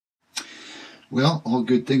Well, all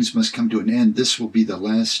good things must come to an end. This will be the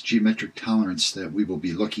last geometric tolerance that we will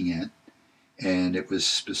be looking at, and it was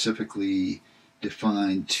specifically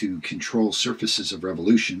defined to control surfaces of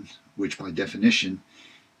revolution, which by definition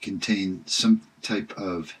contain some type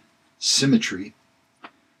of symmetry.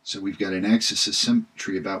 So we've got an axis of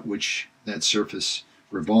symmetry about which that surface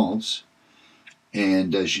revolves.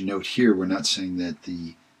 And as you note here, we're not saying that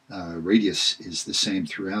the radius is the same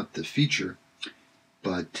throughout the feature,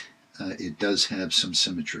 but it does have some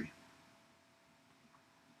symmetry.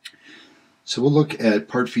 So we'll look at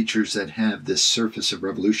part features that have this surface of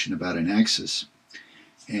revolution about an axis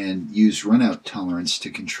and use runout tolerance to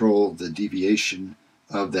control the deviation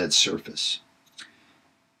of that surface.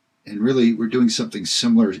 And really, we're doing something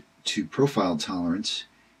similar to profile tolerance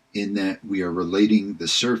in that we are relating the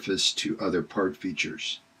surface to other part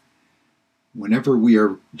features. Whenever we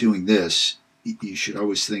are doing this, you should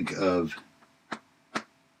always think of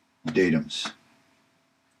datums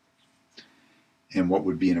and what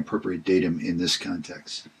would be an appropriate datum in this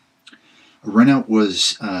context. A runout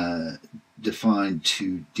was defined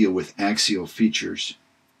to deal with axial features,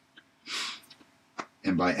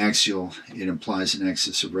 and by axial it implies an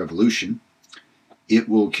axis of revolution. It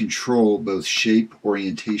will control both shape,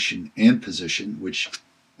 orientation, and position, which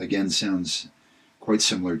again sounds quite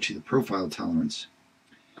similar to the profile tolerance.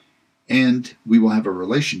 And we will have a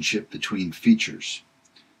relationship between features,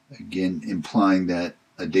 again implying that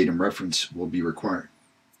a datum reference will be required.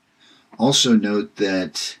 Also note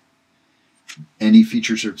that any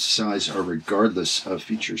features of size are regardless of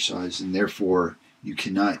feature size, and therefore you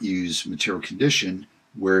cannot use material condition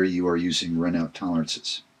where you are using runout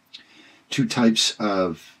tolerances. Two types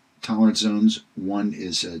of tolerance zones. One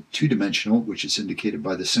is a two-dimensional, which is indicated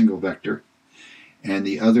by the single vector, and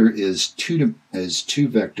the other is two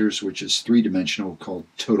vectors, which is three-dimensional, called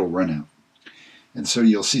total runout. And so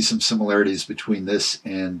you'll see some similarities between this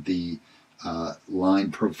and the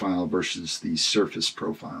line profile versus the surface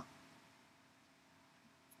profile.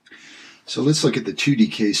 So let's look at the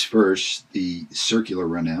 2D case first, the circular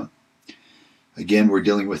runout. Again, we're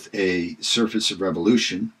dealing with a surface of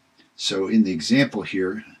revolution. So in the example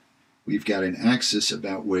here, we've got an axis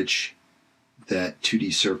about which that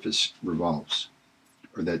 2D surface revolves,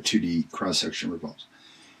 or that 2D cross-section revolves.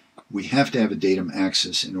 We have to have a datum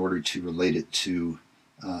axis in order to relate it to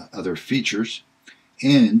other features,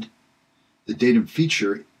 and the datum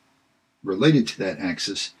feature related to that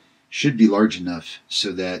axis should be large enough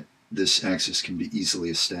so that this axis can be easily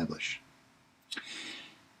established.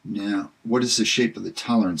 Now, what is the shape of the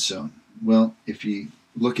tolerance zone? Well, if you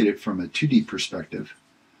look at it from a 2D perspective,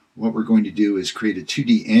 what we're going to do is create a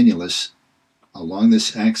 2D annulus along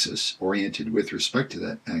this axis, oriented with respect to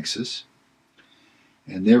that axis,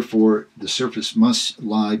 and therefore the surface must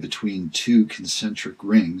lie between two concentric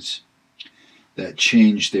rings that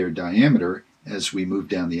change their diameter as we move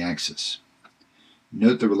down the axis.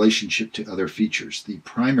 Note the relationship to other features. The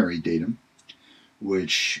primary datum,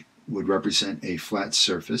 which would represent a flat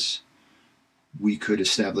surface, we could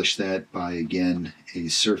establish that by, again, a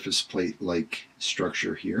surface plate-like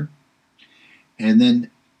structure here. And then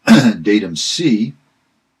datum C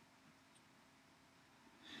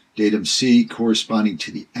corresponding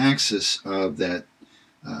to the axis of that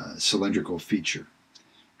cylindrical feature.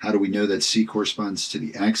 How do we know that C corresponds to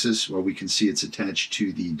the axis? Well, we can see it's attached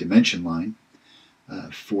to the dimension line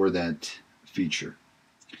for that feature.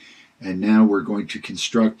 And now we're going to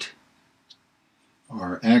construct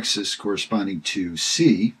our axis corresponding to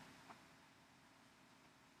C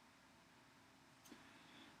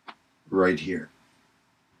right here.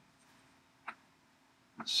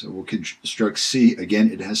 So we'll construct C. Again,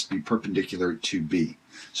 it has to be perpendicular to B.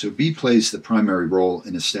 So B plays the primary role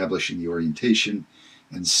in establishing the orientation,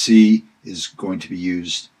 and C is going to be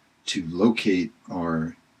used to locate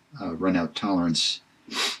our runout tolerance,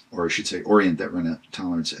 or I should say orient that runout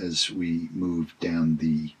tolerance as we move down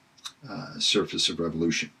the surface of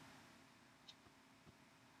revolution.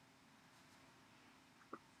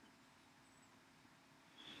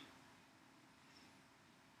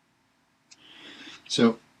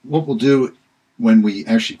 So what we'll do when we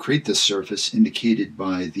actually create this surface, indicated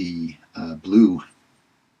by the blue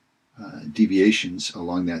deviations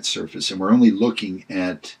along that surface, and we're only looking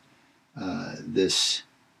at this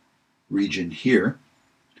region here.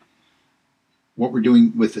 What we're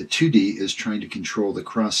doing with the 2D is trying to control the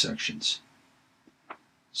cross-sections.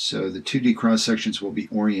 So the 2D cross-sections will be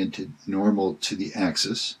oriented normal to the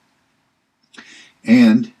axis,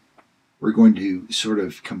 and we're going to sort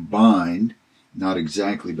of combine, not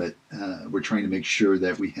exactly, but we're trying to make sure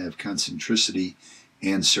that we have concentricity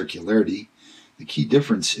and circularity. The key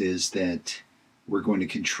difference is that we're going to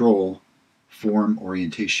control form,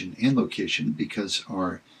 orientation, and location, because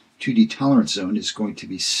our 2D tolerance zone is going to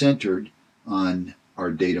be centered on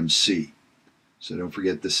our datum C. So don't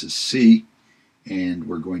forget this is C, and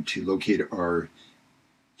we're going to locate our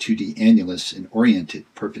 2D annulus and orient it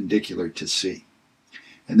perpendicular to C.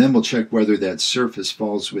 And then we'll check whether that surface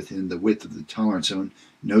falls within the width of the tolerance zone.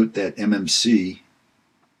 Note that MMC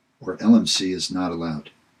or LMC is not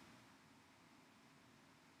allowed.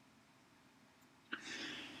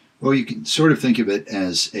 Well, you can sort of think of it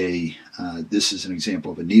as this is an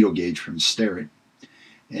example of a needle gauge from Starrett.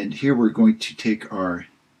 And here we're going to take our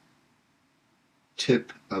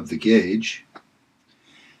tip of the gauge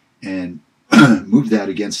and move that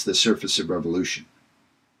against the surface of revolution.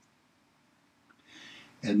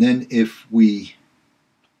 And then if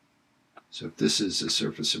this is a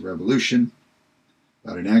surface of revolution,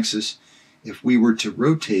 about an axis, if we were to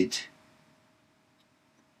rotate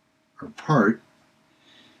our part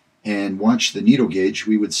and watch the needle gauge,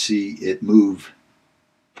 we would see it move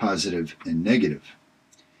positive and negative,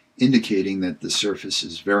 indicating that the surface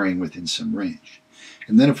is varying within some range.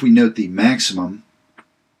 And then if we note the maximum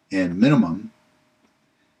and minimum,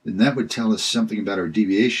 then that would tell us something about our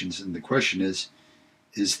deviations. And the question is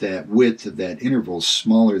that width of that interval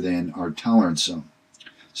smaller than our tolerance zone?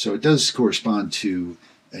 So it does correspond to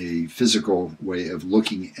a physical way of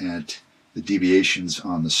looking at the deviations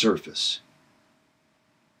on the surface.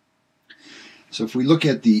 So if we look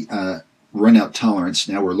at the runout tolerance,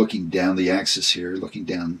 now we're looking down the axis here, looking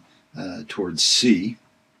down towards C.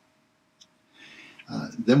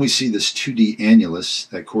 Then we see this 2D annulus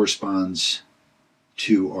that corresponds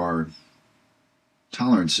to our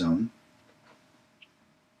tolerance zone.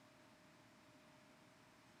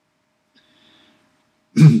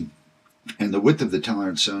 And the width of the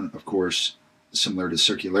tolerance zone, of course, similar to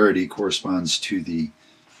circularity, corresponds to the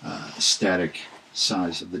static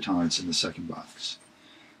size of the tolerance in the second box.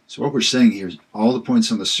 So what we're saying here is all the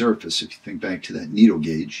points on the surface, if you think back to that needle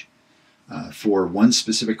gauge, for one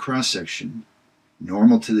specific cross-section,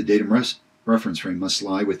 normal to the datum reference frame must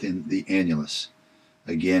lie within the annulus,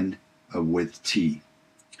 again, of width t.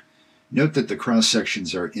 Note that the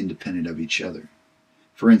cross-sections are independent of each other.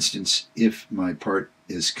 For instance, if my part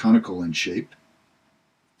is conical in shape,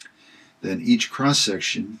 then each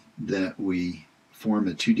cross-section that we form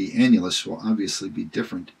a 2D annulus will obviously be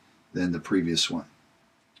different than the previous one.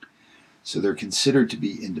 So they're considered to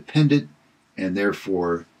be independent and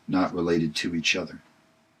therefore not related to each other.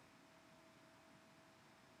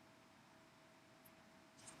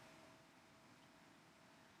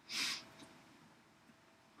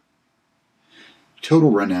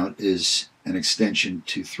 Total runout is an extension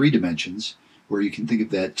to 3 dimensions, where you can think of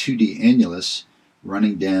that 2D annulus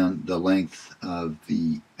running down the length of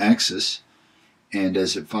the axis, and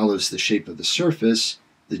as it follows the shape of the surface,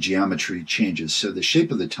 the geometry changes. So the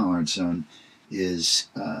shape of the tolerance zone is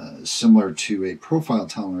similar to a profile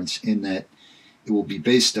tolerance in that it will be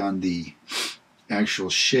based on the actual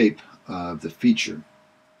shape of the feature.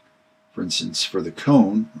 For instance, for the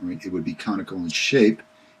cone, right, it would be conical in shape.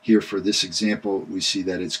 Here for this example, we see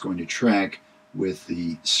that it's going to track with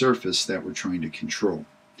the surface that we're trying to control.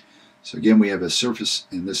 So again, we have a surface,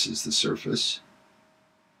 and this is the surface.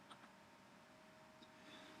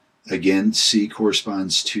 Again, C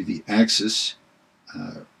corresponds to the axis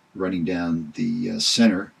running down the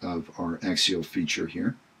center of our axial feature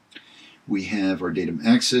here. We have our datum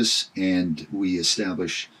axis, and we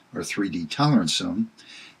establish our 3D tolerance zone.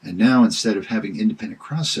 And now, instead of having independent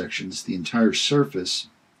cross-sections, the entire surface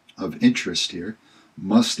of interest here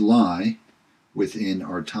must lie within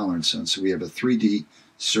our tolerance zone. So we have a 3D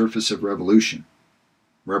surface of revolution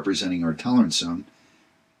representing our tolerance zone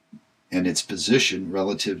and its position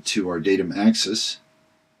relative to our datum axis,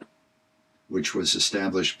 which was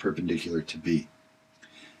established perpendicular to B.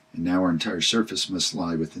 And now our entire surface must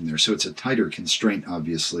lie within there. So it's a tighter constraint,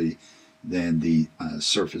 obviously, than the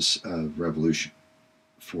surface of revolution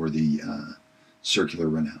for the circular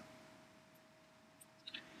runout.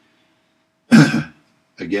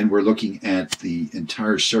 Again, we're looking at the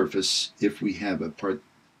entire surface. If we have a part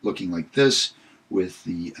looking like this with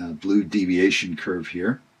the blue deviation curve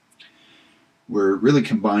here, we're really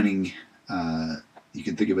combining, you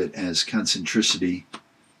can think of it as concentricity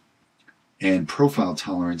and profile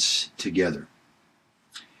tolerance together.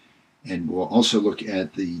 And we'll also look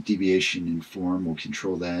at the deviation in form. We'll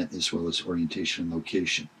control that, as well as orientation and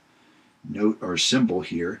location. Note our symbol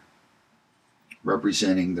here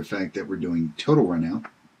representing the fact that we're doing total runout,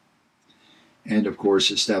 and of course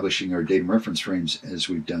establishing our datum reference frames as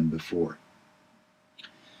we've done before.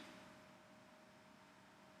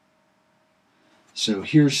 So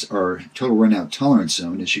here's our total runout tolerance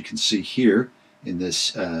zone. As you can see here in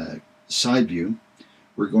this side view,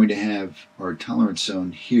 we're going to have our tolerance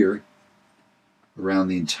zone here around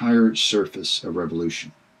the entire surface of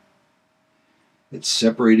revolution. It's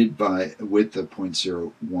separated by a width of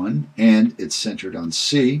 0.01, and it's centered on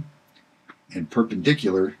C and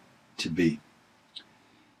perpendicular to B.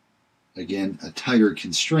 Again, a tighter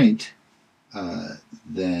constraint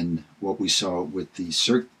than what we saw with the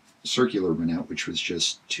circular runout, which was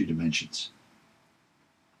just 2 dimensions.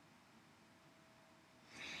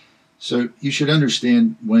 So you should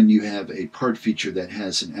understand when you have a part feature that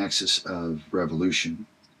has an axis of revolution.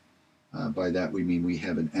 By that we mean we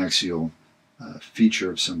have an axial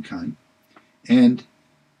feature of some kind, and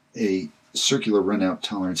a circular runout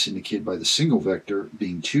tolerance indicated by the single vector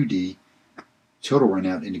being 2D, total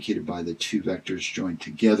runout indicated by the 2 vectors joined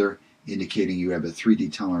together, indicating you have a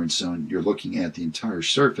 3D tolerance zone. You're looking at the entire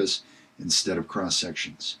surface instead of cross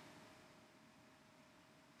sections.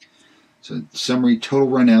 So in summary, total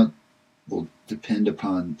runout will depend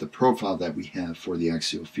upon the profile that we have for the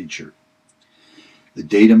axial feature. The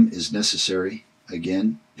datum is necessary,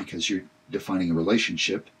 again, because you're defining a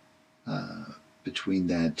relationship between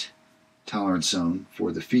that tolerance zone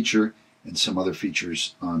for the feature and some other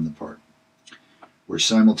features on the part. We're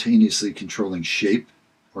simultaneously controlling shape,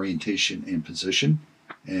 orientation, and position.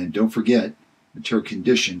 And don't forget, material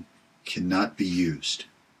condition cannot be used.